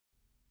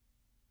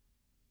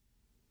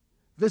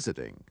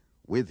Visiting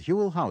with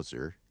Huell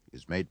Howser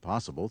is made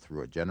possible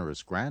through a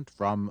generous grant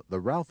from the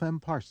Ralph M.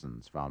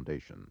 Parsons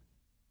Foundation.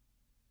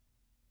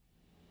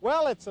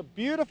 Well, it's a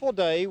beautiful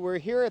day. We're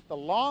here at the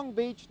Long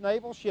Beach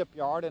Naval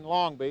Shipyard in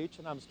Long Beach,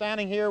 and I'm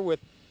standing here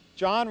with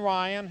John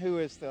Ryan, who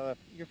is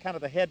you're kind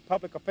of the head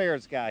public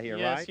affairs guy here,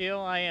 right? Yes,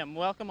 Huell, I am.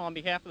 Welcome on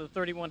behalf of the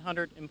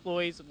 3,100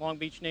 employees of Long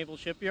Beach Naval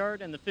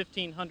Shipyard and the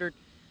 1,500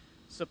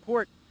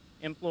 support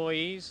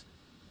employees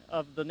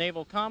of the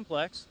Naval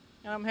Complex.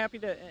 And I'm happy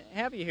to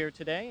have you here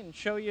today and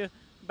show you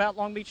about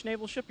Long Beach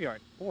Naval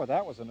Shipyard. Boy,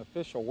 that was an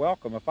official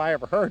welcome if I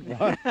ever heard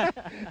one.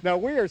 Now,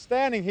 we are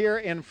standing here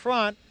in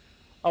front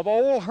of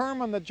old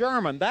Herman the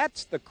German.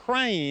 That's the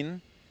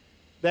crane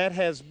that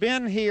has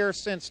been here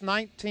since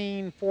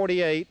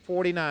 1948,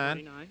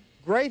 49.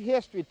 Great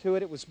history to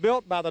it. It was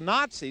built by the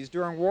Nazis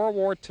during World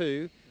War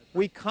II.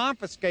 We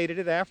confiscated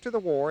it after the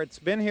war. It's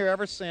been here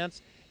ever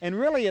since. And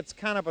really, it's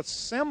kind of a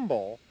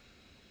symbol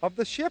of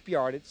the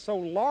shipyard. It's so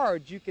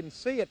large you can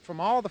see it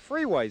from all the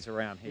freeways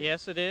around here.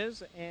 Yes, it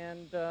is.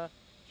 And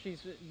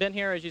she's been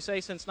here, as you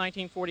say, since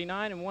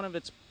 1949. And one of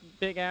its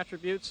big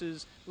attributes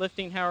is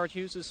lifting Howard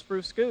Hughes'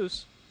 Spruce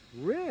Goose.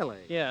 Really?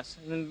 Yes.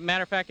 And as a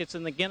matter of fact, it's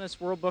in the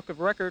Guinness World Book of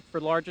Record for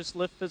largest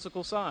lift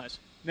physical size.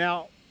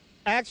 Now,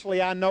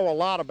 actually, I know a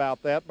lot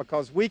about that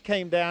because we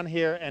came down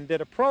here and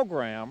did a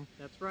program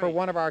for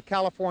one of our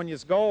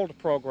California's Gold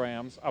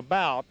programs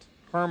about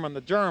Herman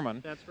the German.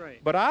 That's right.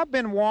 But I've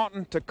been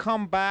wanting to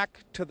come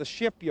back to the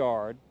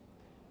shipyard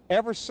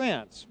ever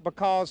since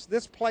because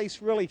this place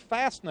really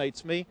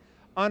fascinates me.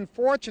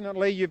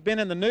 Unfortunately, you've been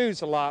in the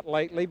news a lot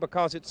lately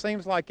because it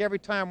seems like every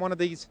time one of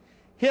these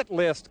hit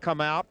lists come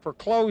out for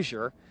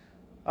closure,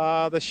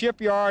 the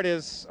shipyard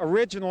is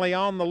originally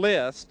on the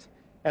list,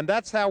 and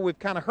that's how we've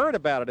kind of heard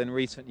about it in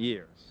recent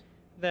years.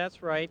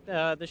 That's right.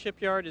 The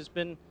shipyard has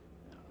been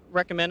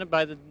recommended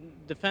by the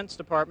Defense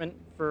Department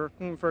for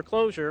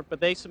closure, but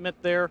they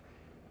submit their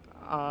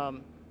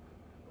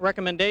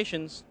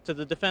recommendations to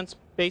the Defense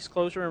Base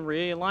Closure and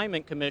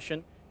Realignment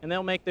Commission, and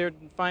they'll make their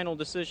final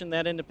decision.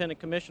 That independent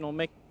commission will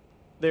make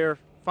their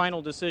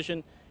final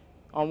decision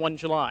on 1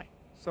 July.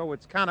 So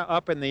it's kind of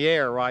up in the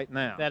air right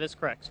now. That is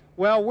correct.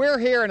 Well, we're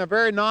here in a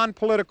very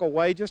non-political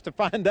way just to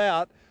find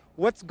out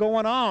what's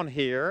going on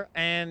here,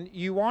 and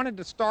you wanted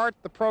to start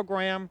the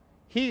program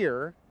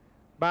here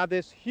by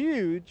this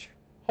huge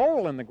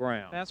hole in the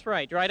ground. That's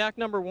right. Dry dock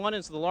number 1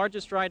 is the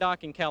largest dry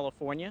dock in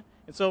California.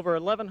 It's over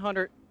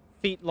 1,100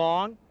 feet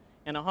long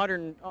and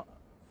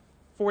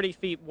 140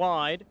 feet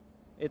wide.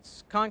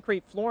 Its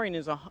concrete flooring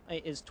is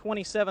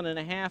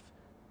 27.5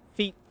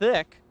 feet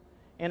thick,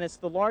 and it's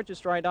the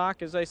largest dry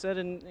dock, as I said,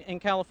 in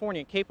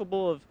California,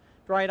 capable of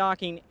dry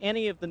docking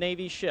any of the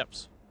Navy's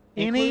ships,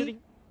 including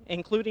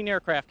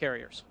aircraft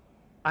carriers.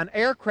 An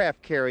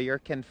aircraft carrier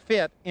can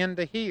fit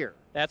into here.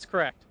 That's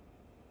correct.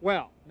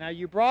 Well, now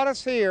you brought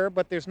us here,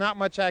 but there's not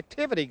much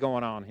activity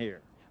going on here.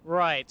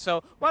 Right.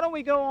 So why don't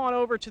we go on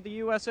over to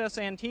the USS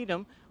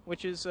Antietam,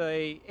 which is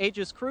a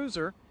Aegis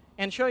cruiser,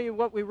 and show you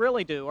what we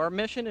really do. Our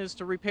mission is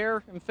to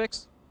repair and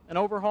fix and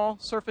overhaul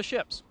surface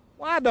ships.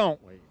 Why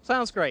don't we?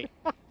 Sounds great.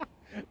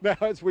 Now,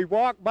 as we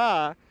walk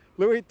by,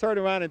 Louis, turn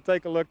around and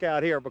take a look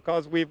out here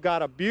because we've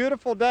got a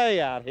beautiful day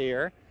out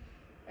here,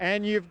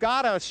 and you've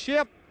got a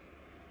ship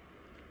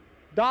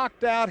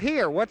docked out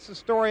here. What's the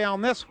story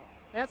on this one?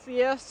 That's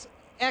the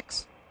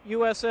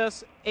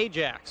ex-USS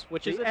Ajax,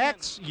 which is the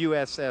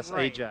ex-USS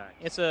right. Ajax.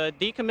 It's a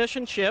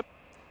decommissioned ship.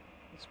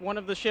 It's one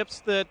of the ships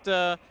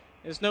that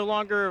is no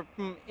longer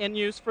in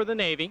use for the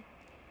Navy.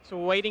 So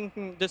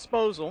awaiting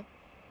disposal.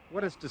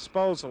 What does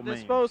disposal mean?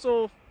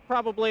 Disposal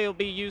probably will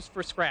be used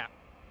for scrap.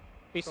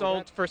 Be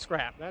sold for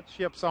scrap. That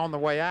ship's on the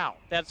way out.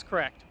 That's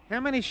correct. How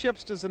many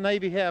ships does the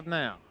Navy have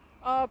now?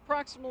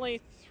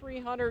 Approximately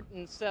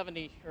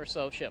 370 or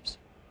so ships.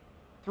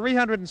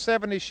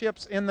 370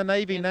 ships in the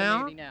Navy now? In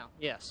the Navy now,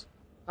 yes.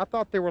 I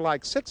thought there were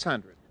like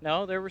 600.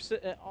 No, there were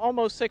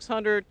almost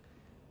 600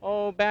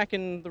 back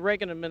in the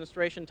Reagan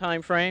administration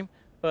time frame,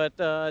 but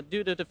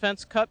due to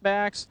defense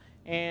cutbacks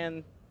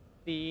and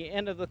the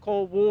end of the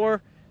Cold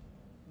War,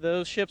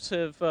 those ships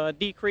have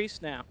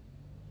decreased now.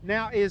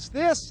 Now, is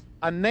this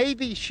a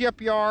Navy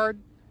shipyard?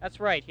 That's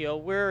right,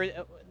 Huell.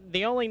 We're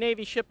the only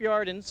Navy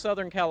shipyard in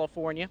Southern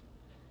California,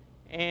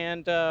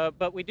 and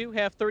but we do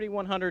have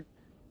 3,100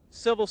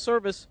 civil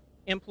service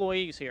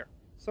employees here.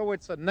 So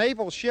it's a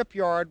naval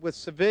shipyard with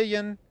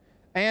civilian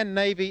and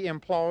Navy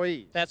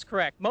employees. That's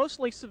correct.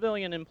 Mostly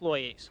civilian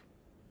employees.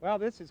 Well,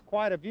 this is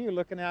quite a view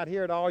looking out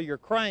here at all your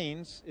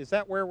cranes. Is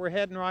that where we're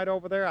heading right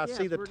over there? I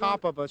see the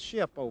top of a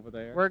ship over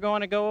there. We're going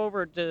to go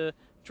over to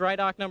dry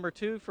dock number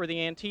 2 for the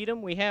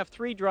Antietam. We have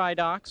 3 dry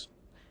docks,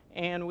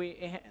 and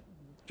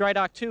dry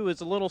dock 2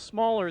 is a little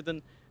smaller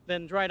than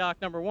dry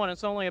dock number 1.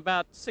 It's only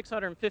about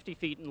 650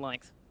 feet in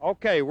length.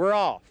 Okay, we're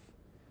off.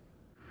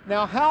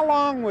 Now, how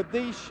long would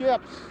these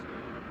ships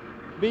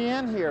be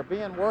in here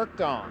being worked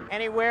on?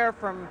 Anywhere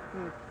from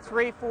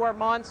 3-4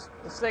 months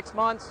to 6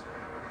 months.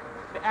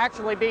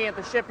 Actually being at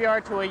the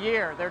shipyard to a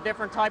year. There are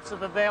different types of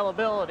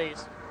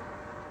availabilities.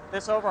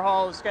 This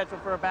overhaul is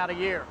scheduled for about a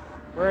year.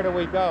 Where do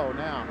we go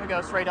now? We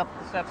go straight up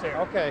the steps here.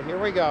 Okay,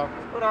 here we go.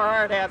 Put our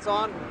hard hats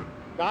on.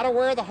 Gotta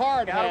wear the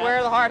hard hat. Gotta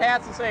wear the hard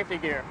hats and safety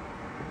gear.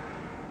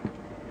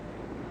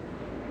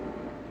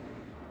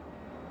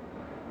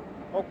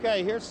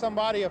 Okay, here's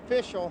somebody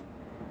official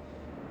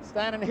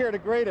standing here to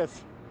greet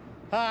us.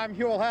 Hi, I'm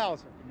Huell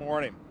Howser. Good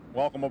morning.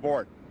 Welcome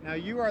aboard. Now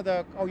you're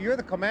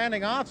the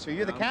commanding officer.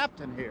 You're the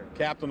captain here.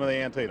 Captain of the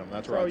Antietam,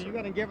 that's right. So sir. you're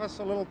going to give us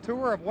a little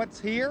tour of what's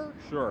here?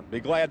 Sure, be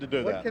glad to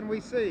do What that. can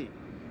we see?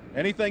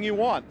 Anything you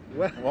want.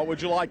 Well- What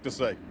would you like to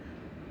see?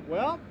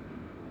 Well,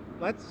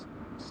 let's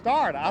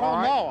start. I don't All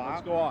right, know.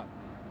 Let's go on.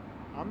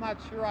 I'm not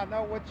sure I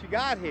know what you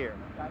got here.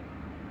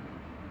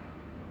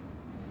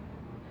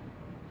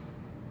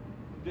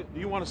 Do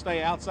you want to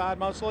stay outside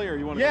mostly, or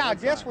you want to Yeah, go I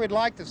inside? guess we'd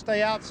like to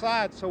stay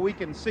outside so we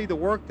can see the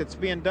work that's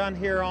being done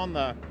here on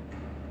the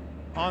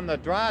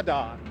dry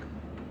dock.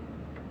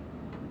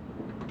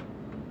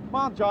 Come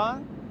on,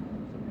 John.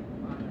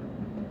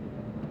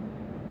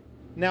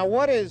 Now,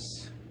 what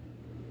is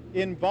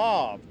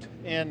involved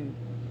in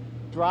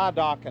dry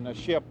docking a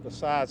ship the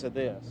size of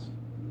this?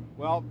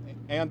 Well,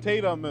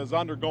 Antietam is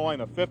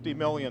undergoing a $50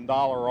 million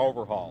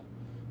overhaul.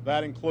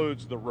 That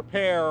includes the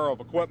repair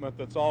of equipment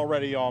that's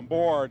already on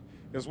board,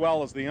 as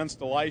well as the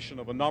installation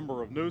of a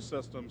number of new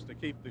systems to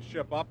keep the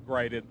ship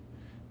upgraded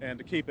and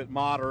to keep it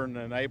modern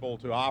and able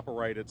to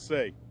operate at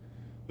sea.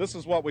 This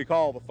is what we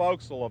call the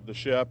forecastle of the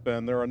ship,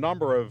 and there are a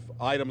number of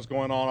items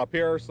going on up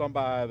here, some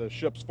by the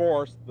ship's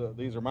force.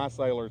 These are my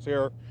sailors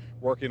here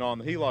working on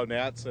the helo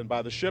nets, and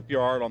by the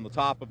shipyard on the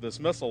top of this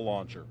missile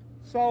launcher.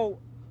 So,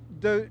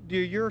 do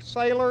your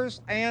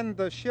sailors and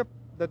the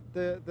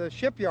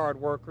shipyard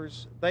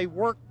workers, they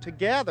work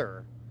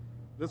together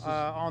This is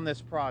on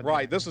this project?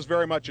 right. This is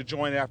very much a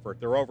joint effort.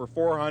 There are over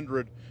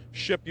 400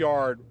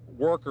 shipyard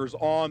workers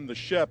on the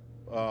ship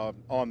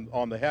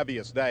on the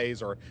heaviest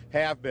days, or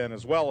have been,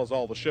 as well as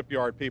all the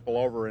shipyard people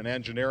over in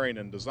engineering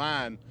and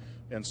design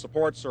and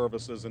support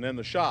services and in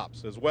the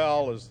shops, as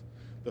well as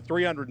the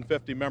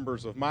 350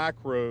 members of my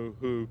crew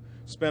who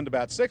spend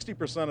about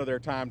 60% of their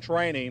time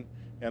training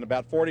and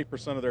about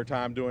 40% of their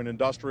time doing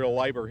industrial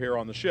labor here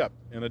on the ship.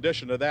 In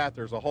addition to that,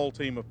 there's a whole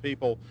team of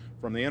people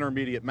from the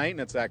intermediate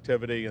maintenance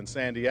activity in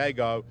San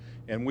Diego,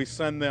 and we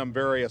send them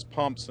various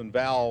pumps and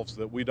valves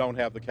that we don't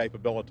have the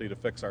capability to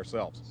fix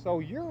ourselves. So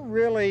you're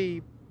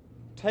really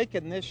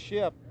taking this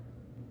ship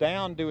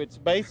down to its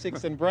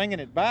basics and bringing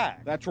it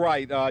back. That's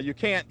right. You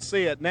can't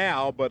see it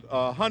now, but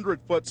a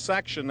 100-foot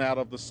section out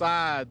of the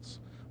sides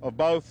of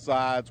both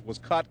sides was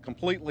cut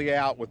completely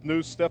out with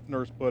new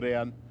stiffeners put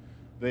in.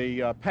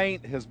 The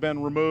paint has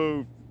been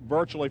removed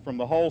virtually from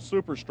the whole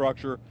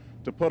superstructure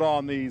to put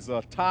on these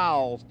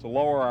tiles to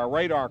lower our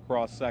radar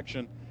cross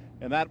section,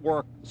 and that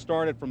work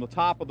started from the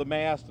top of the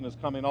mast and is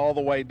coming all the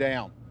way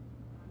down.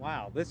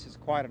 Wow, this is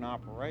quite an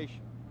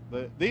operation.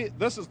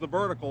 This is the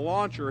vertical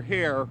launcher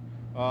here.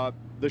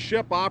 The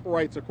ship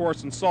operates, of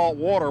course, in salt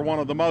water, one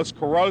of the most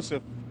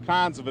corrosive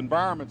kinds of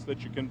environments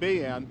that you can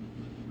be in,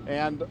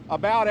 and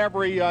about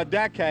every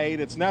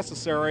decade it's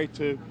necessary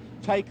to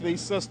take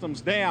these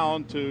systems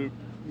down to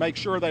make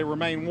sure they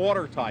remain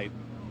watertight.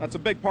 That's a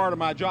big part of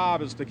my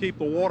job, is to keep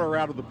the water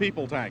out of the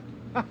people tank.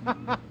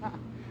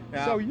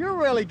 So you're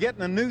really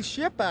getting a new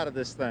ship out of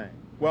this thing.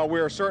 Well, we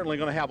are certainly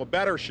going to have a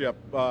better ship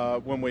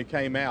when we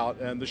came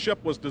out, and the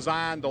ship was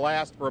designed to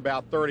last for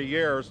about 30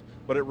 years,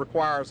 but it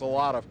requires a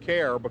lot of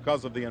care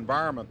because of the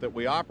environment that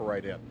we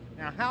operate in.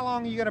 Now, how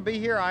long are you going to be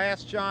here? I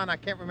asked John, I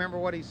can't remember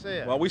what he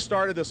said. Well, we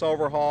started this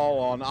overhaul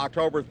on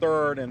October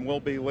 3rd, and we'll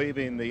be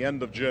leaving the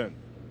end of June.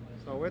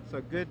 So it's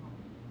a good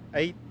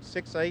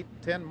 6, 8,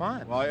 10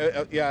 months.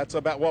 Well, yeah, it's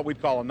about what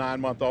we'd call a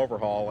 9-month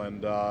overhaul,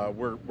 and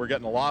we're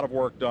getting a lot of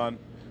work done.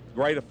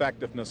 Great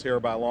effectiveness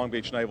here by Long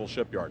Beach Naval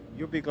Shipyard.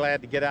 You'll be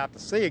glad to get out to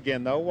sea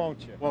again, though,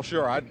 won't you? Well,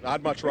 sure.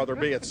 I'd much rather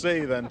be at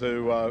sea than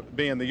to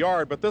be in the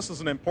yard, but this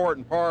is an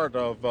important part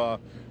of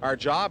our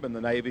job in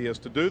the Navy, is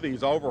to do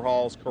these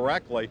overhauls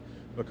correctly,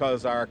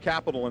 because our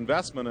capital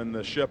investment in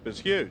this ship is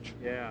huge.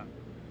 Yeah.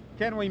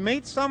 Can we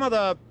meet some of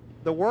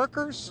the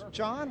workers,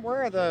 John?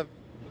 Where are the...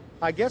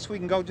 I guess we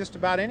can go just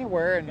about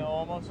anywhere and Go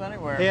almost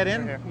anywhere. head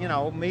in, you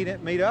know, meet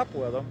up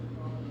with them.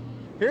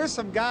 Here's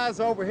some guys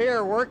over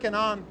here working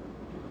on...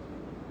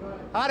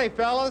 Howdy,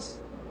 fellas.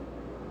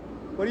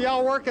 What are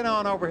y'all working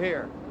on over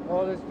here?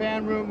 Well, this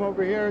fan room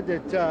over here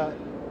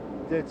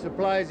that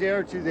supplies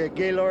air to the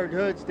Gaylord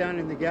hoods down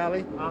in the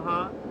galley.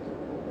 Uh-huh.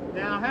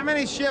 Now, how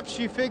many ships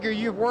you figure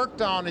you've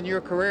worked on in your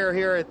career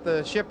here at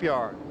the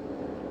shipyard?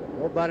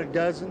 Well, about a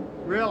dozen.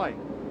 Really?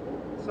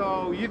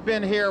 So you've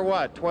been here,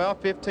 what, 12,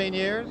 15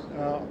 years?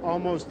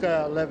 Almost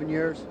 11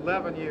 years.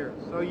 11 years.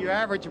 So you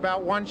average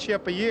about one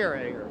ship a year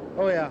here.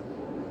 Oh, yeah.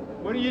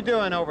 What are you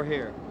doing over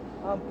here?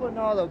 I'm putting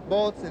all the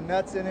bolts and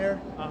nuts in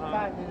here,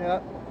 tightening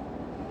up.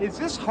 Is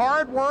this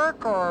hard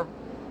work, or?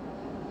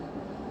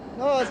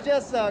 No, it's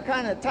just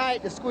kind of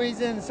tight to squeeze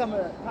in some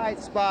of the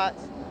tight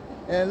spots,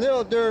 and a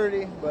little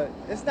dirty, but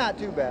it's not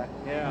too bad.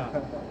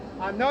 Yeah.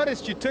 I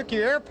noticed you took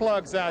your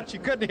earplugs out. You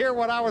couldn't hear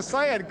what I was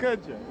saying,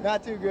 could you?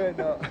 Not too good,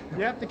 no.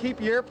 You have to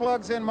keep your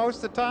earplugs in most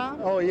of the time?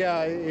 Oh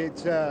yeah,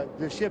 it's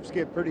the ships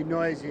get pretty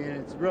noisy, and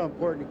it's real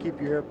important to keep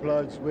your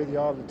earplugs with you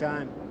all the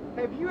time.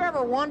 Have you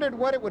ever wondered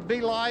what it would be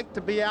like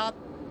to be out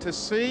to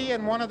sea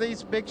in one of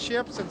these big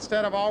ships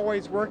instead of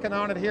always working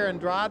on it here in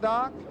dry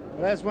dock?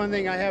 Well, that's one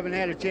thing I haven't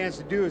had a chance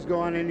to do, is go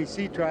on any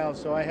sea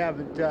trials, so I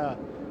haven't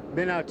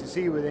been out to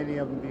sea with any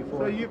of them before.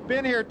 So you've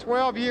been here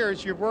 12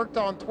 years, you've worked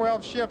on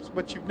 12 ships,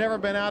 but you've never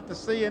been out to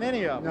sea in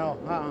any of them?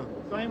 No,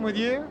 Same with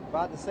you?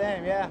 About the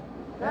same, yeah.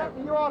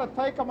 You ought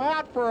to take them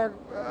out for,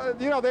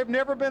 you know, they've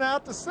never been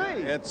out to sea.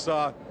 It's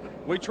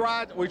we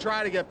try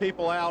to get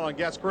people out on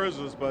guest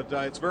cruises, but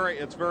it's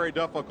very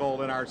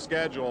difficult in our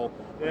schedule,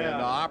 and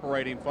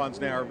operating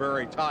funds now are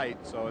very tight,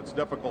 so it's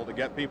difficult to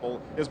get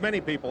as many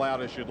people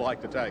out as you'd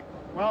like to take.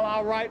 Well,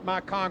 I'll write my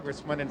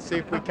congressman and see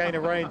if we can't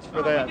arrange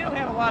for that. We do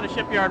have a lot of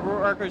shipyard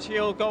workers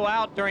who'll go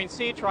out during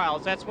sea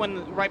trials. That's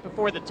right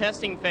before the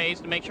testing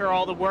phase to make sure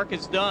all the work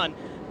is done.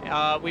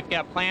 We've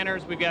got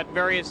planners, we've got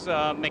various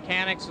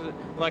mechanics,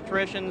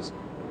 electricians,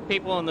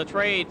 people in the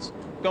trades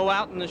go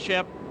out in the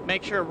ship,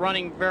 make sure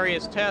running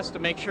various tests to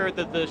make sure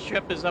that the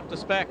ship is up to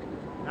spec.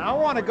 Now, I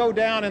want to go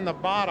down in the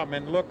bottom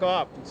and look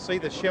up and see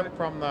the ship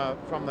from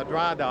the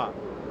dry dock.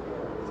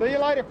 See you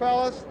later,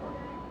 fellas.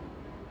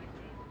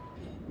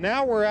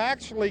 Now we're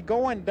actually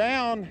going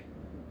down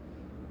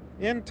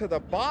into the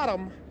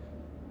bottom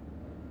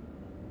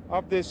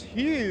of this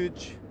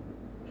huge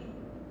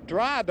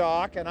dry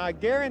dock, and I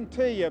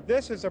guarantee you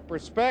this is a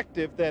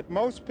perspective that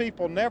most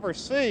people never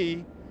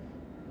see.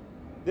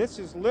 This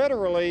is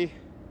literally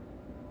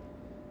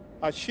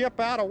a ship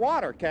out of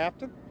water,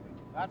 Captain.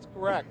 That's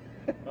correct.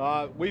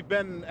 We've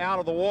been out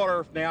of the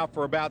water now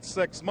for about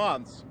 6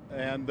 months,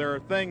 and there are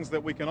things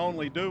that we can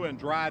only do in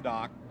dry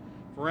dock.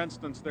 For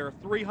instance, there are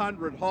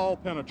 300 hull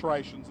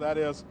penetrations, that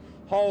is,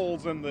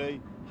 holes in the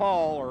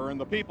hull, or in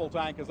the people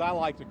tank as I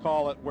like to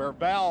call it, where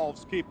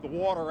valves keep the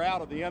water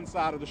out of the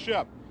inside of the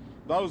ship.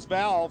 Those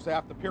valves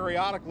have to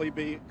periodically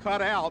be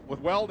cut out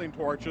with welding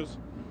torches,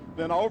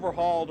 then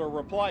overhauled or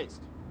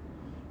replaced.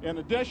 In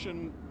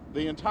addition,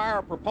 the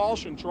entire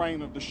propulsion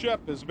train of the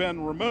ship has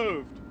been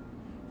removed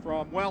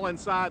from well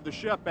inside the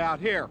ship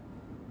out here.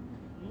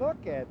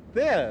 Look at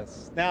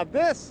this. Now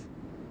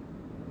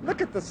look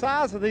at the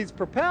size of these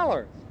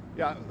propellers.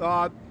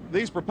 Yeah,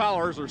 these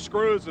propellers, or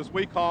screws as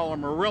we call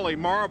them, are really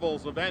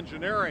marvels of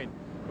engineering,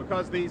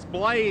 because these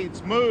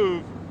blades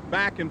move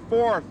back and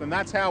forth, and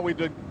that's how we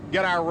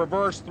get our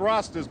reverse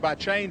thrust, is by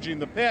changing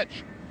the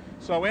pitch.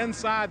 So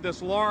inside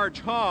this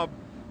large hub,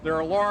 there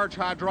are large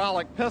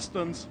hydraulic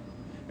pistons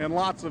and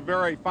lots of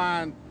very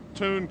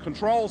fine-tuned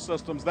control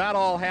systems. That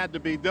all had to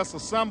be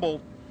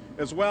disassembled,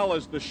 as well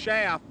as the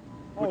shaft.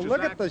 Oh,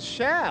 look at the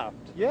shaft.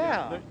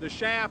 Yeah. The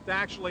shaft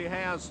actually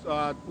has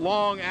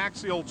long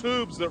axial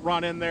tubes that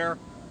run in there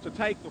to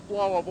take the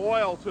flow of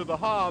oil to the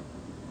hub,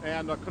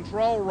 and a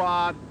control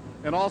rod,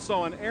 and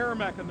also an air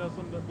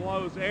mechanism that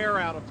blows air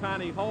out of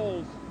tiny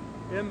holes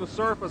in the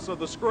surface of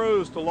the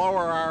screws to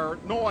lower our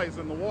noise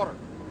in the water.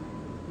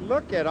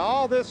 Look at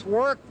all this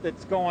work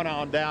that's going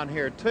on down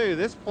here, too.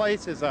 This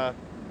place is a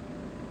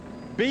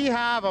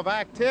beehive of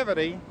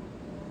activity.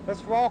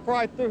 Let's walk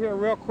right through here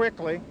real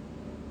quickly.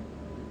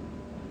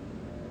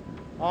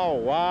 Oh,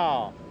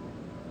 wow.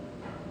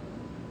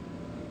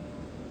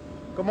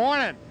 Good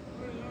morning.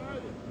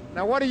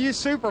 Now, what are you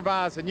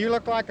supervising? You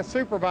look like a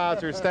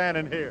supervisor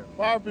standing here.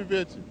 Fire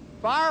prevention.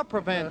 Fire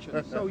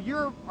prevention. So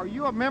are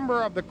you a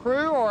member of the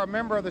crew or a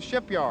member of the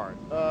shipyard?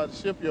 The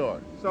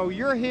shipyard. So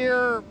you're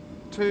here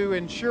to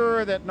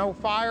ensure that no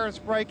fires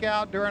break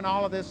out during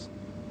all of this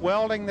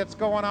welding that's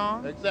going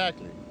on?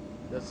 Exactly.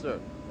 Yes, sir.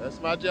 That's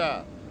my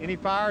job. Any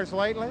fires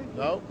lately?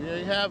 No, we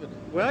ain't having it.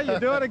 Well, you're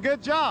doing a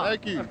good job.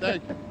 Thank you,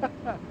 thank you.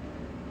 And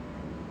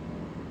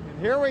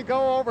here we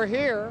go over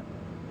here,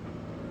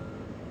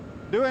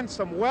 doing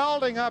some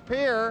welding up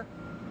here.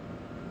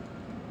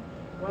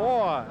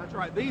 Boy. That's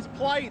right. These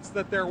plates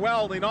that they're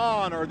welding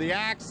on are the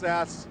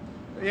access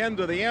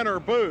into the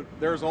inner boot.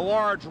 There's a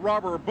large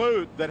rubber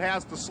boot that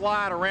has to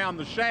slide around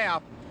the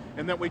shaft,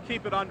 and then we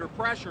keep it under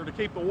pressure to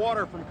keep the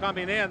water from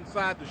coming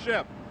inside the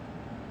ship.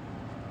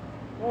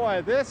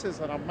 Boy, this is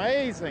an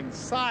amazing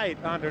sight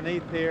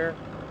underneath here.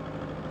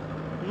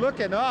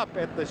 Looking up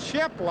at the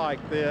ship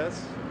like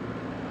this.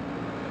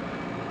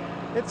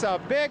 It's a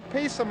big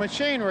piece of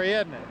machinery,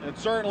 isn't it? It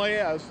certainly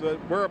is.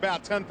 We're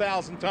about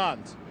 10,000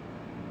 tons.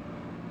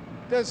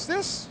 Does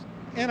this,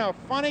 in a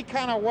funny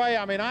kind of way,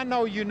 I mean, I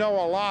know you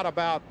know a lot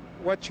about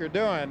what you're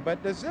doing,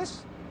 but does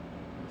this,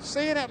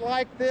 seeing it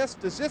like this,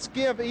 does this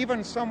give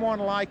even someone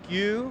like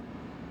you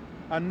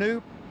a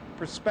new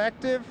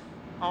perspective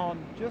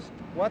on just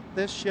what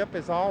this ship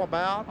is all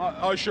about?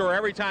 Oh, sure.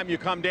 Every time you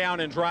come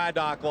down in dry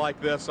dock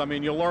like this, I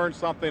mean, you learn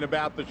something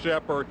about the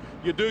ship, or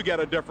you do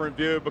get a different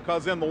view,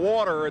 because in the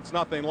water, it's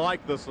nothing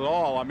like this at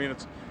all. I mean,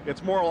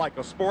 it's more like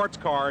a sports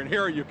car, and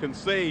here you can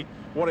see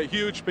what a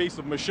huge piece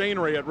of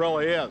machinery it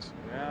really is.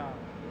 Yeah.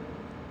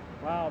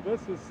 Wow,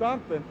 this is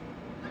something.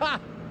 Ha!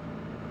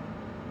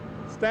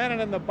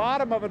 standing in the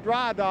bottom of a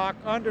dry dock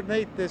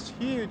underneath this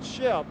huge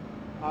ship.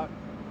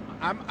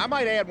 I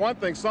might add one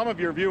thing some of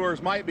your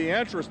viewers might be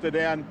interested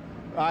in,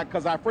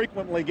 because I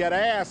frequently get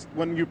asked,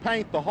 when you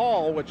paint the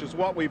hull, which is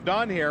what we've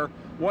done here,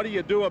 what do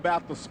you do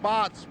about the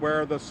spots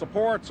where the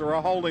supports are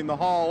holding the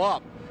hull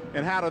up,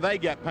 and how do they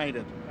get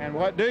painted? And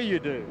what do you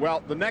do?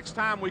 Well, the next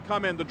time we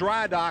come into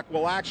dry dock,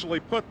 we'll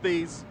actually put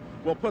these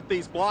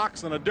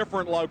blocks in a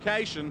different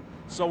location,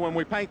 so when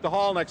we paint the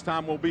hull next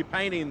time, we'll be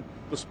painting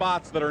the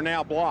spots that are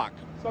now blocked.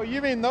 So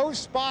you mean those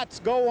spots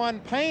go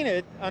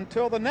unpainted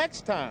until the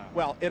next time?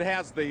 Well, it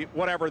has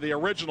whatever the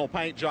original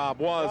paint job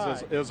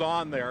was Right. is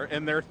on there,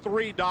 and there are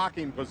 3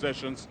 docking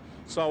positions.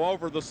 So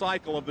over the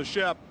cycle of the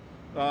ship,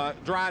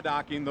 dry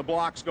docking, the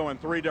blocks go in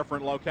 3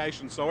 different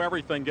locations, so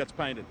everything gets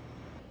painted.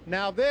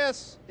 Now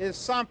this is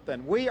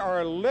something. We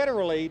are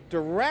literally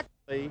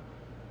directly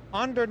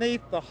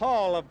underneath the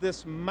hull of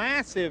this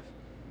massive,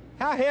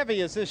 how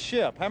heavy is this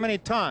ship? How many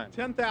tons?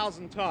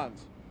 10,000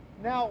 tons.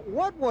 Now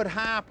what would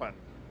happen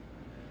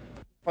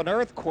if an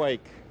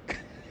earthquake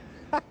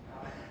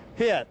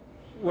hit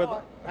with...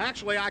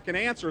 Actually, I can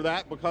answer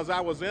that because I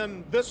was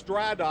in this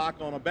dry dock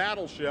on a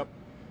battleship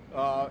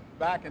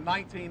back in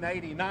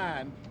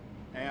 1989,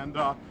 and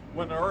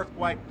when the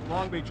earthquake,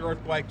 Long Beach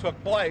earthquake,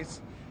 took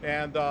place,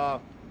 and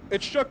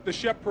it shook the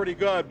ship pretty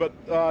good, but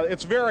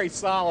it's very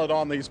solid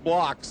on these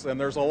blocks, and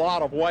there's a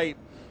lot of weight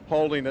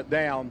holding it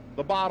down.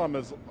 The bottom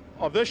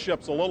of this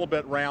ship's a little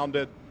bit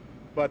rounded,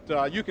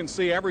 but you can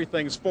see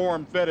everything's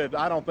form-fitted.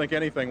 I don't think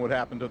anything would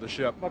happen to the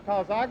ship.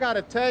 Because I got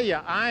to tell you,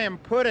 I am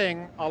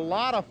putting a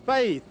lot of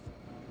faith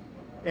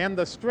in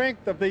the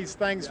strength of these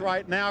things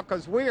right now,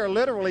 because we are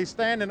literally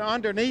standing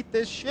underneath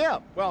this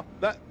ship. Well,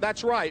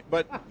 that's right,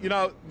 but you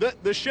know,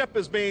 the ship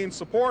is being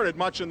supported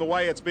much in the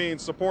way it's being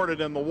supported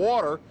in the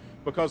water,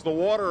 because the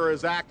water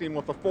is acting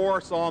with the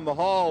force on the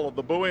hull of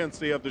the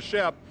buoyancy of the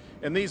ship,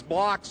 and these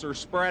blocks are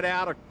spread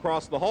out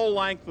across the whole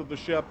length of the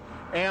ship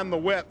and the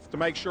width to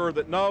make sure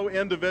that no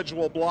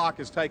individual block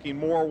is taking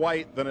more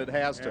weight than it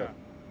has to.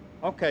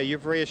 Okay,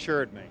 you've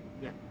reassured me.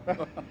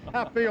 Yeah.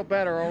 I feel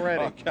better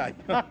already. Okay.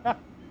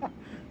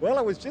 Well,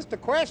 it was just a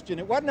question.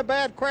 It wasn't a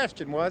bad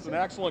question, was It's an it?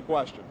 excellent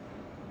question.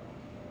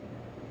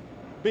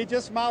 Be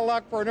just my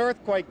luck for an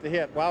earthquake to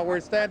hit while we're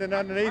standing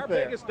underneath Our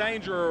there. biggest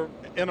danger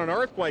in an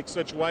earthquake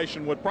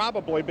situation would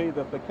probably be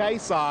that the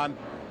caisson,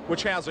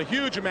 which has a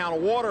huge amount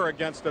of water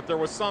against it, there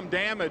was some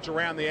damage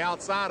around the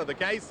outside of the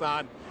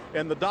caisson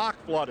and the dock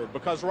flooded,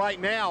 because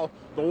right now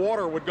the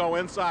water would go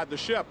inside the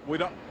ship.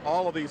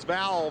 All of these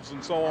valves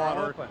and so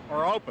on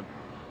are open.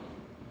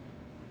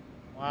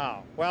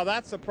 Wow. Well,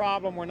 that's a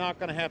problem we're not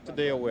going to have to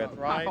deal with,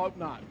 right? I hope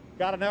not.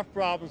 Got enough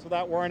problems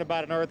without worrying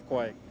about an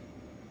earthquake.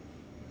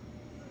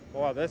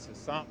 Boy, this is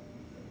something.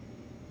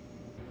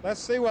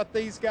 Let's see what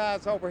these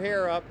guys over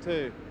here are up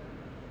to.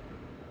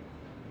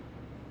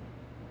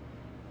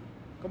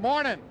 Good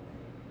morning.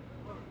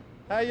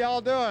 How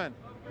y'all doing?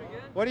 Pretty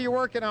good. What are you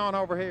working on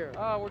over here?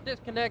 We're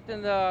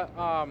disconnecting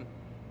the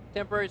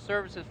temporary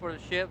services for the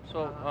ship,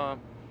 so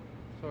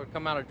we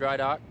come out of dry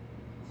dock.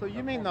 So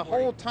you mean the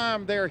whole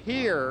time they're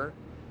here,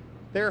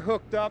 they're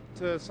hooked up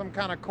to some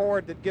kind of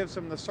cord that gives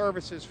them the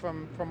services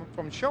from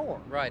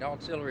shore? Right,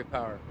 auxiliary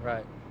power,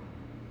 right.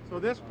 So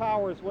this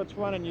power is what's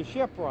running your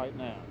ship right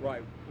now?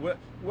 Right.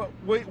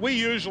 We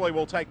usually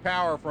will take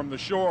power from the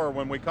shore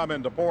when we come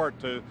into port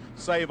to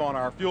save on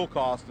our fuel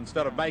cost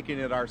instead of making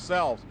it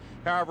ourselves.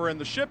 However, in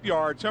the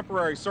shipyard,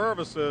 temporary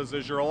services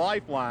is your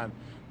lifeline,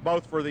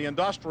 both for the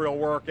industrial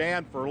work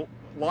and for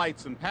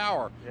lights and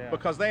power,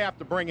 because they have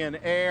to bring in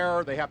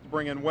air, they have to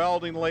bring in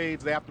welding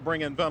leads, they have to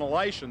bring in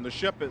ventilation. The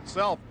ship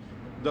itself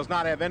does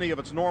not have any of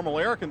its normal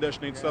air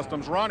conditioning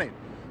systems running.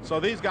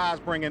 So these guys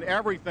bring in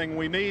everything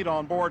we need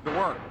on board to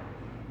work.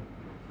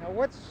 Now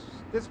what's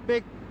this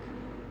big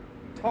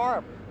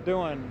tarp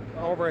doing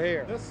over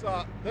here?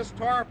 This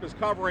tarp is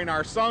covering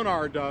our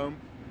sonar dome.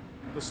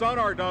 The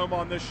sonar dome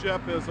on this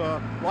ship is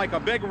like a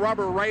big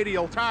rubber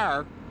radial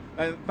tire.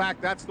 In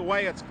fact, that's the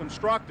way it's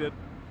constructed.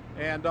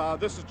 And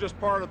this is just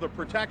part of the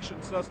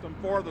protection system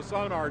for the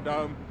sonar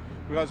dome,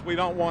 because we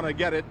don't want to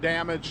get it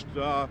damaged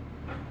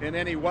in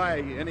any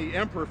way. Any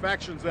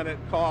imperfections in it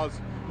cause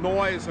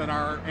noise in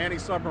our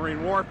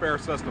anti-submarine warfare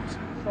systems.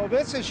 So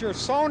this is your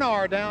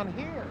sonar down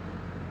here?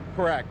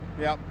 Correct,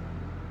 yep.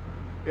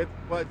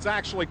 It's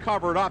actually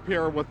covered up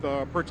here with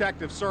a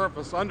protective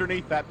surface.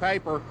 Underneath that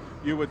paper,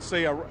 you would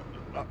see a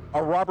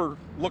rubber,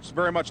 looks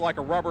very much like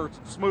a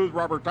smooth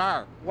rubber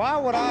tire. Why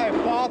would I have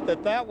thought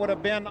that that would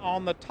have been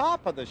on the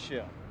top of the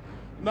ship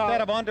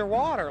instead of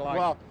underwater?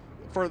 Well,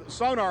 for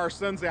sonar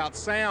sends out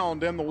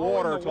sound in the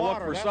water to look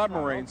for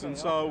submarines, and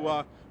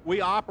so we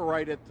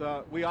operate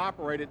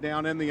it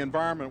down in the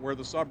environment where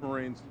the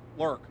submarines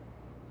lurk.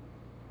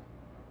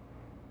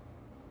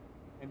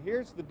 And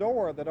here's the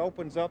door that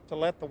opens up to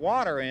let the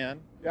water in.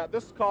 Yeah,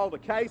 this is called a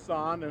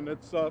caisson, and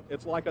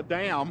it's like a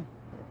dam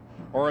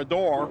or a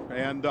door,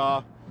 and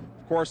of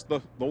course the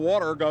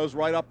water goes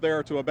right up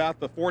there to about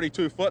the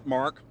 42-foot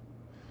mark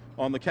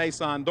on the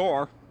caisson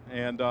door,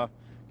 and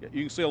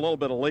you can see a little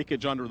bit of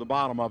leakage under the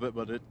bottom of it,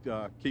 but it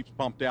keeps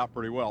pumped out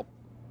pretty well.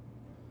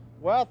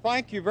 Well,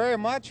 thank you very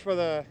much for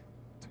the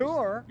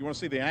tour. You want to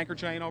see the anchor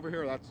chain over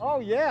here? That's Oh,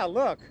 yeah,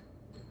 look.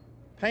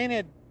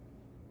 Painted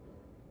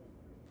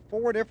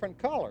 4 different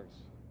colors.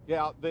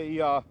 yeah.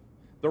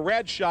 The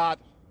red shot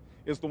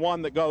is the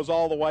one that goes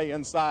all the way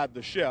inside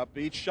the ship.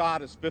 Each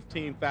shot is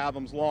 15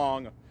 fathoms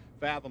long,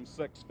 fathom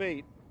 6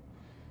 feet.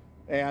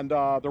 And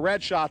the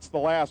red shot's the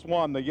last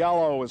one. The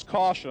yellow is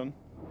caution,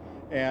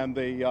 and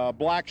the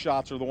black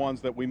shots are the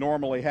ones that we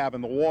normally have in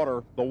the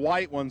water. The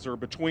white ones are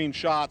between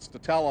shots to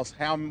tell us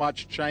how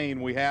much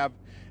chain we have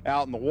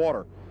out in the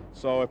water.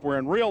 So if we're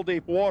in real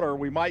deep water,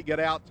 we might get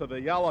out to the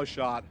yellow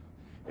shot.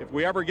 If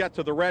we ever get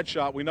to the red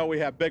shot, we know we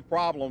have big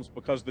problems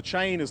because the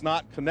chain is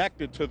not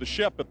connected to the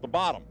ship at the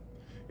bottom.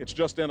 It's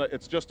just in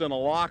a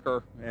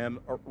locker and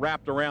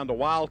wrapped around a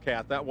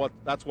wildcat.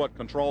 That's what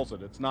controls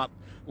it. It's not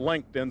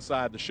linked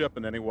inside the ship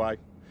in any way.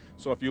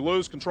 So if you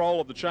lose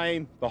control of the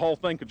chain, the whole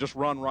thing could just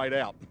run right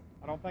out.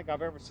 I don't think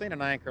I've ever seen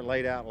an anchor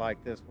laid out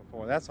like this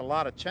before. That's a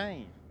lot of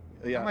chain.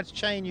 Yeah. How much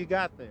chain you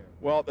got there?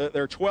 Well,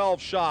 there are 12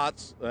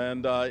 shots,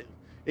 and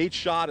each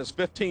shot is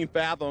 15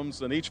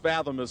 fathoms, and each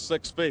fathom is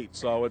 6 feet.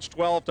 So it's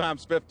 12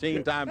 times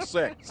 15 times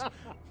 6.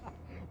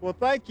 Well,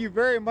 thank you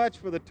very much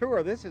for the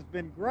tour. This has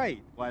been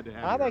great. Glad to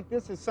have I you. think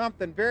this is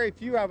something very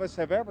few of us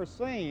have ever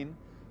seen,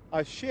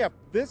 a ship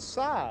this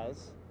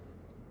size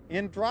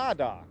in dry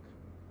dock.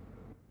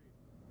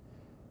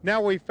 Now,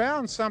 we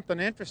found something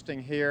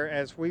interesting here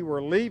as we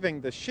were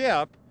leaving the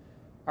ship.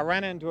 I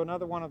ran into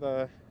another one of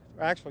the,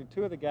 actually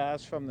 2 of the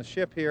guys from the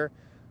ship here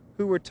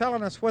who were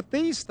telling us what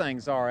these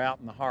things are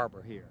out in the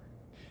harbor here.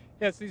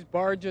 Yes, these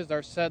barges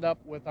are set up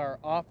with our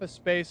office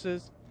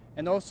spaces,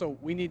 and also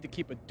we need to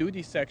keep a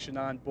duty section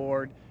on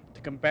board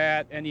to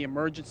combat any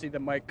emergency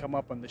that might come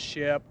up on the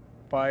ship,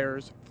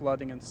 fires,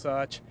 flooding and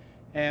such.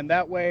 And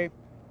that way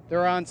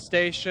they're on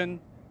station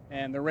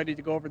and they're ready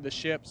to go over the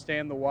ship,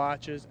 stand the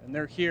watches, and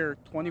they're here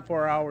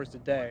 24 hours a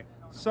day.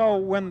 So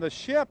when the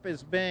ship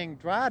is being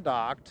dry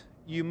docked,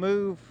 you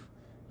move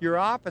your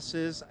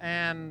offices,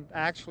 and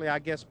actually I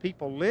guess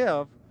people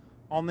live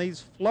on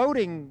these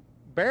floating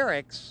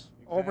barracks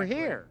over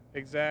here.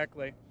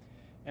 Exactly.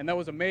 And that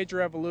was a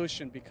major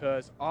evolution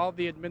because all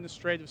the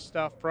administrative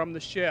stuff from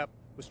the ship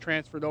was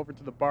transferred over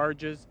to the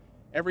barges.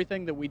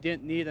 Everything that we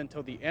didn't need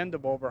until the end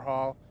of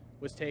overhaul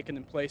was taken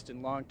and placed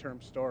in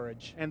long-term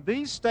storage. And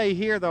these stay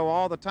here, though,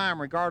 all the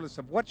time, regardless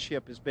of what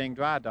ship is being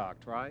dry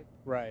docked, right?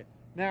 Right.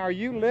 Now, are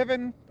you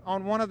living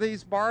on one of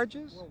these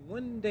barges? Well,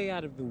 one day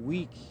out of the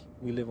week,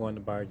 we live on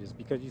the barges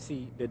because, you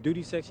see, the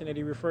duty section that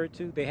he referred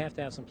to, they have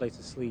to have some place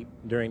to sleep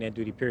during that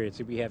duty period.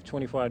 So we have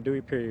 24-hour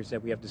duty periods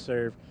that we have to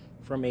serve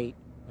from 8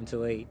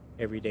 until 8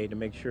 every day to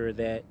make sure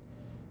that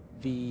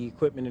the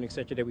equipment and et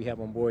cetera that we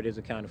have on board is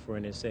accounted for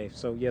and is safe.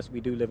 So yes,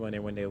 we do live on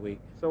there one day a week.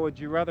 So would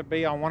you rather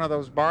be on one of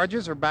those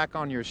barges or back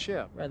on your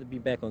ship? I'd rather be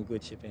back on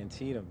good ship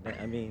Antietam.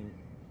 I mean,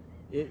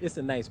 it's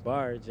a nice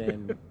barge,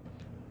 and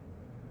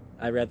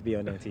I'd rather be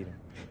on Antietam.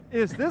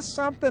 Is this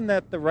something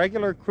that the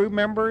regular crew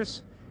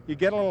members, you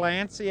get a little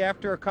antsy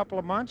after a couple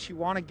of months, you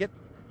want to get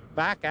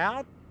back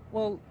out?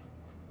 Well,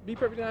 be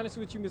perfectly honest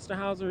with you, Mr.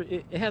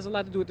 Howser, it has a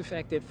lot to do with the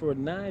fact that for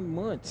 9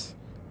 months,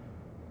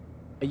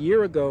 a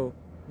year ago,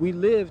 we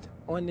lived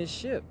on this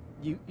ship.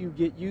 You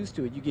get used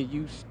to it. You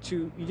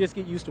just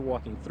get used to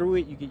walking through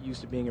it. You get used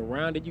to being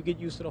around it. You get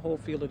used to the whole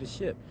feel of the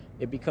ship.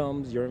 It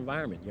becomes your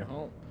environment, your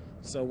home.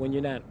 So when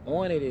you're not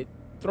on it, it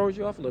throws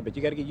you off a little bit.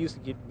 You got to get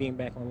used to being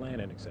back on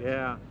land and et cetera.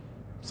 Yeah.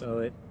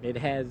 So it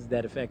has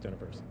that effect on a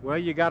person. Well,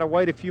 you got to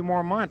wait a few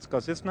more months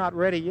because it's not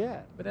ready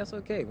yet. But that's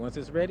okay. Once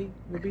it's ready,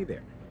 we'll be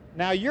there.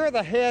 Now, you're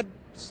the head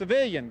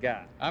civilian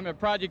guy. I'm a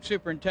project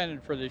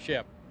superintendent for the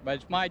ship, but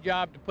it's my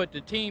job to put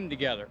the team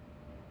together.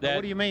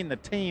 What do you mean, the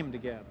team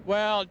together?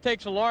 Well, it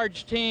takes a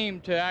large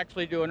team to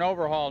actually do an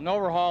overhaul. An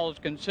overhaul is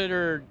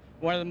considered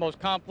one of the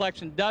most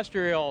complex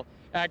industrial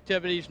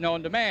activities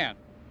known to man.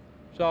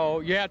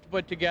 So you have to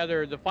put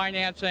together the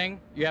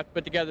financing, you have to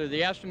put together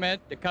the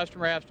estimate, the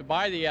customer has to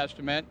buy the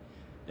estimate,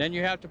 then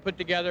you have to put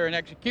together an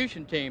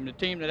execution team, the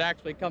team that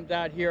actually comes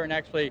out here and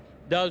actually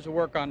does the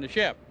work on the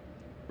ship.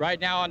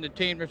 Right now on the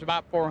team there's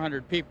about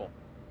 400 people.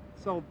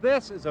 So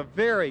this is a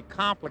very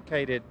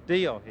complicated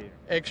deal here.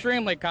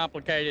 Extremely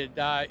complicated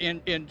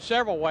in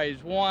several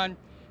ways. One,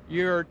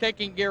 you're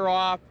taking gear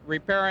off,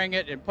 repairing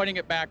it, and putting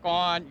it back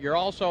on. You're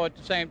also at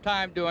the same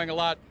time doing a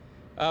lot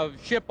of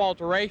ship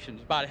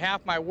alterations. About half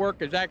my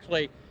work is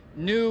actually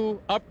new,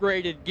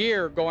 upgraded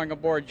gear going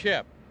aboard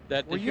ship.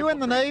 Were you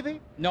in the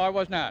Navy? No, I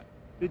was not.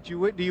 Do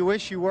you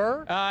wish you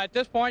were? At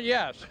this point,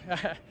 yes.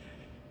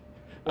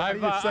 Why do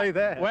you say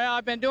that? Well,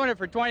 I've been doing it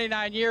for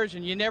 29 years,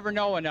 and you never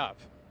know enough.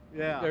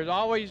 Yeah. There's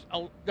always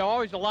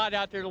a lot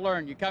out there to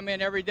learn. You come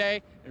in every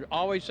day, there's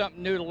always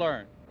something new to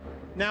learn.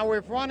 Now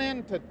we've run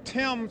into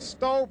Tim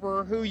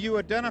Stover, who you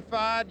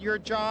identified your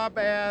job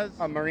as?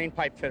 A marine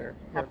pipe fitter.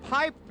 A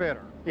pipe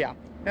fitter? Yeah.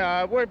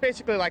 We're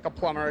basically like a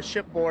plumber, a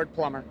shipboard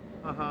plumber.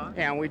 Uh-huh.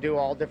 And we do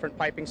all different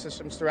piping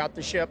systems throughout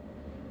the ship.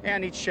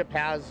 And each ship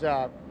has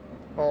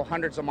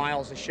hundreds of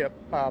miles of ship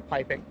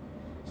piping.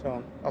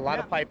 So a lot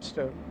of pipes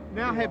to.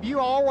 Now, have you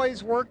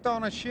always worked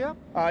on a ship?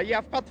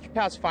 Yeah, for about the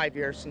past 5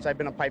 years since I've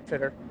been a pipe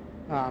fitter.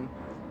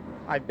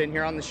 I've been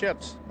here on the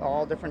ships,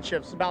 all different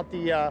ships. About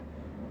the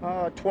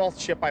 12th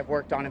ship I've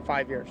worked on in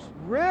 5 years.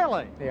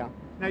 Really? Yeah.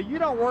 Now, you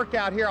don't work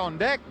out here on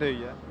deck, do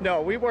you?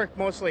 No, we work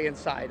mostly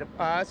inside.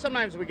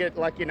 Sometimes we get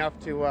lucky enough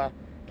to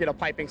get a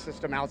piping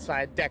system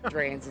outside, deck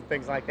drains and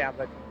things like that.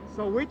 But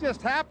so we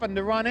just happened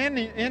to run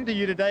into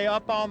you today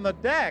up on the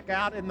deck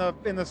out in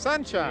the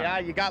sunshine. yeah,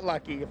 you got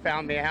lucky. You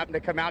found me. I happened to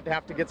come out to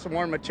have to get some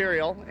more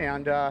material,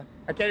 and I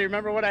can't even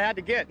remember what I had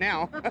to get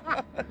now.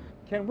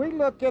 Can we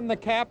look in the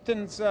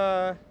captain's,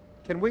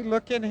 can we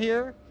look in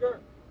here? Sure.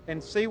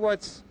 And see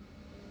what's,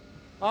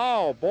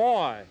 oh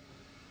boy.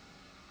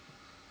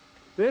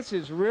 This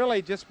has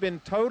really just been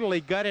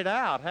totally gutted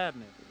out,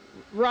 hasn't it?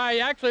 Right.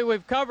 Actually,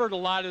 we've covered a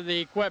lot of the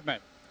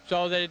equipment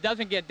so that it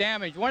doesn't get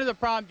damaged. One of the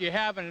problems you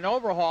have in an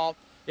overhaul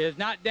is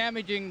not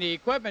damaging the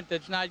equipment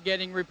that's not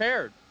getting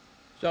repaired.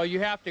 So you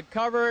have to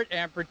cover it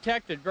and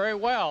protect it very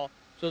well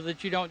so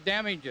that you don't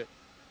damage it.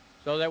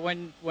 So that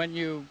when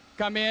you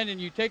come in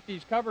and you take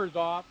these covers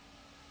off,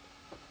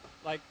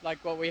 like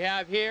what we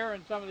have here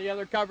and some of the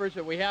other covers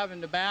that we have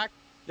in the back,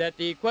 that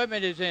the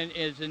equipment is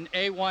in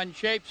A1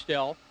 shape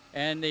still,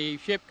 and the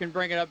ship can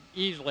bring it up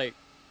easily.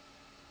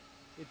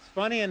 It's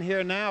funny in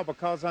here now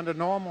because under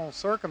normal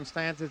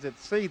circumstances at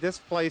sea, this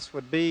place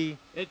would be.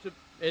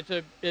 It's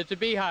a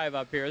beehive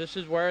up here. This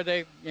is where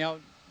they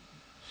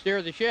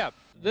steer the ship.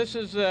 This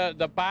is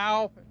the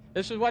bow.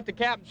 This is what the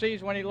captain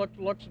sees when he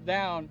looks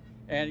down,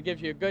 and it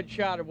gives you a good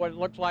shot of what it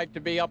looks like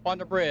to be up on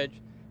the bridge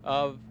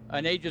of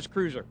an Aegis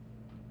cruiser.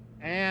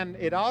 And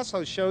it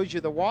also shows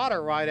you the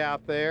water right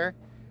out there.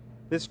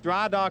 This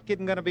dry dock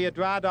isn't going to be a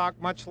dry dock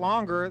much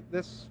longer.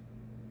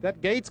 That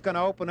gate's going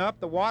to open up,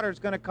 the water's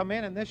going to come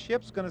in, and this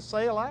ship's going to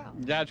sail out.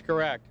 That's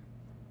correct.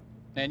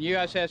 And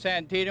USS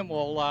Antietam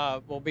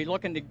will be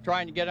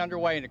trying to get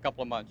underway in a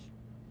couple of months.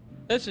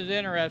 This is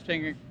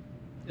interesting.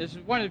 This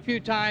is one of the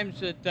few times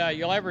that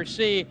you'll ever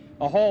see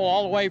a hole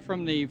all the way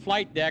from the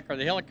flight deck or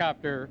the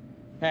helicopter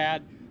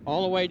pad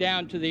all the way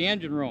down to the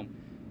engine room.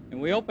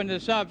 And we open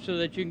this up so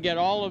that you can get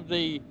all of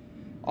the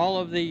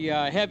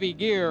heavy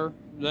gear,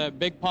 the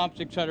big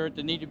pumps, etc.,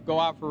 that need to go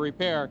out for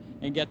repair,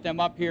 and get them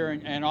up here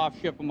and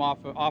ship them off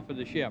of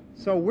the ship.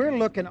 So we're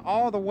looking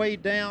all the way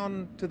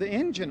down to the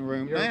engine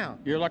room now.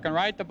 You're looking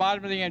right at the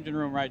bottom of the engine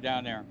room right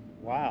down there.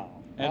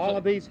 Wow. All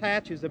of these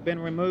hatches have been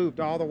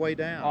removed all the way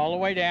down. All the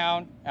way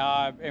down.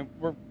 And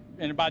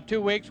in about 2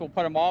 weeks, we'll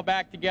put them all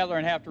back together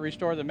and have to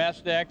restore the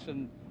mess decks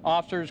and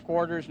officers'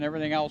 quarters and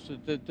everything else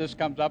that this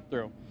comes up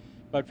through.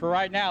 But for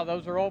right now,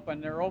 those are open.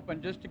 They're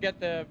open just to get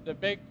the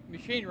big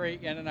machinery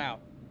in and out.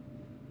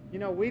 You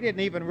know, we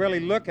didn't even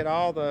really look at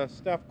all the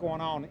stuff going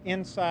on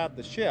inside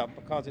the ship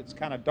because it's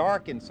kind of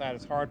dark inside.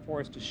 It's hard for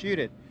us to shoot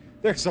it.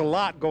 There's a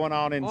lot going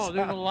on inside. Oh,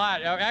 there's a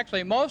lot.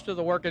 Actually, most of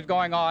the work is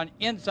going on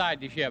inside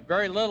the ship.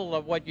 Very little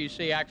of what you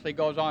see actually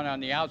goes on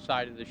the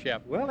outside of the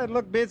ship. Well, it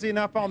looked busy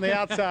enough on the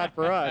outside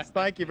for us.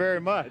 Thank you very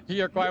much.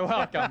 You're quite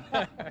welcome.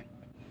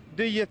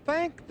 Do you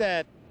think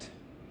that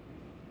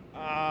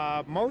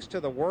most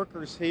of the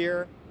workers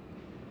here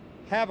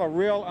have a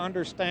real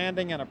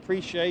understanding and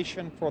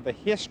appreciation for the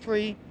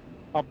history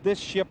of this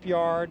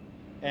shipyard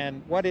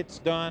and what it's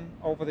done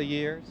over the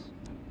years?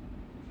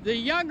 The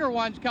younger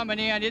ones coming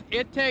in,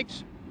 it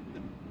takes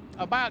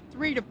about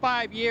 3 to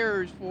 5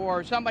 years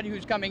for somebody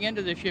who's coming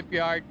into the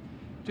shipyard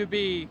to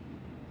be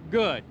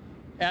good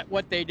at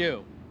what they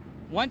do.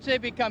 Once they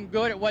become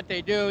good at what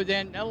they do,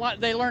 then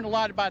they learn a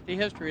lot about the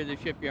history of the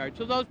shipyard.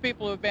 So those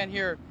people who have been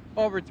here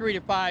over 3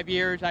 to 5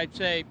 years, I'd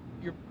say,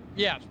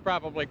 yes,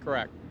 probably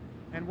correct.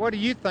 And what do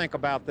you think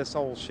about this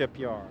old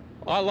shipyard?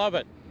 I love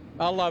it.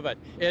 I love it.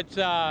 It's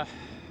a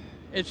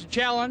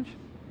challenge.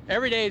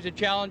 Every day is a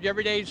challenge.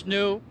 Every day is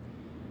new.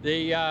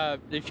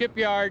 The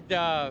shipyard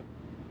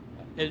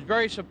is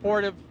very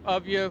supportive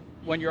of you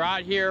when you're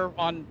out here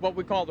on what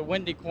we call the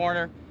windy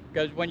corner,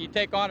 because when you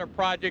take on a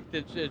project,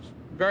 it's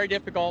very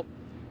difficult.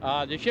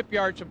 The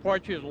shipyard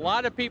supports you. There's a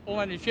lot of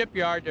people in the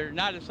shipyard that are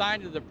not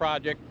assigned to the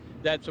project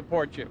that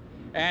support you.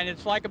 And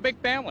it's like a big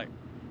family.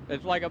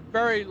 It's like a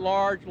very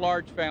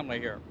large family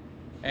here.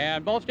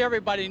 And most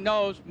everybody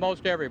knows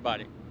most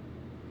everybody.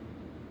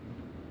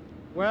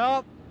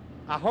 Well,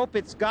 I hope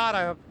it's got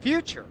a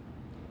future.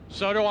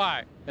 So do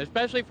I,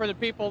 especially for the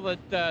people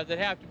that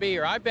have to be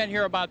here. I've been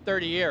here about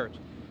 30 years.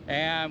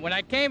 And when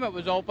I came, it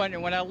was open.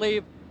 And when I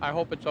leave, I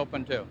hope it's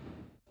open too.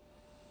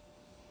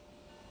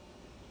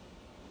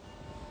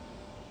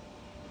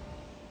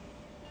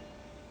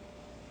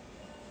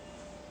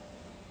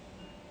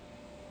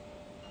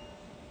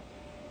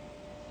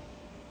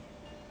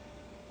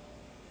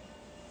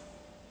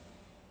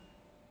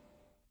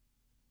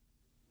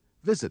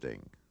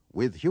 Visiting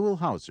with Huell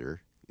Howser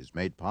is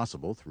made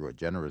possible through a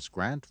generous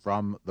grant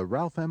from the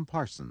Ralph M.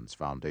 Parsons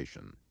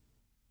Foundation.